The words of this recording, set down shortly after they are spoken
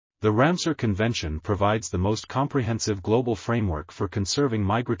The Ramsar Convention provides the most comprehensive global framework for conserving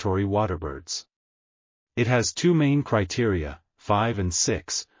migratory waterbirds. It has two main criteria, 5 and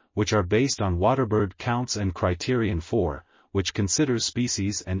 6, which are based on waterbird counts, and criterion 4, which considers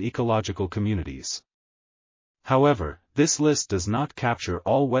species and ecological communities. However, this list does not capture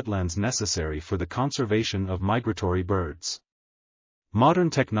all wetlands necessary for the conservation of migratory birds. Modern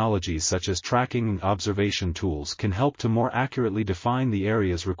technologies such as tracking and observation tools can help to more accurately define the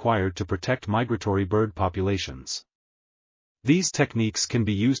areas required to protect migratory bird populations. These techniques can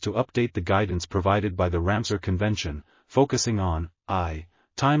be used to update the guidance provided by the Ramsar Convention, focusing on I.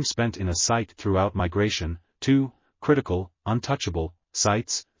 Time spent in a site throughout migration, 2. Critical, untouchable,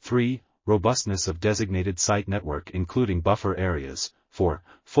 sites, 3. Robustness of designated site network including buffer areas, 4.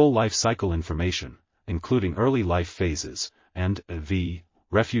 Full life cycle information, including early life phases, and v.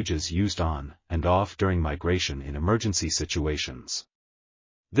 Refuges used on and off during migration in emergency situations.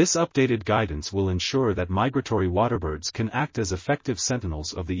 This updated guidance will ensure that migratory waterbirds can act as effective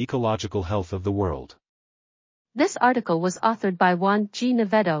sentinels of the ecological health of the world. This article was authored by Juan G.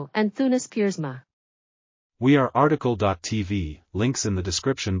 Navedo and Theunis Piersma. We are RTCLTV, links in the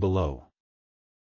description below.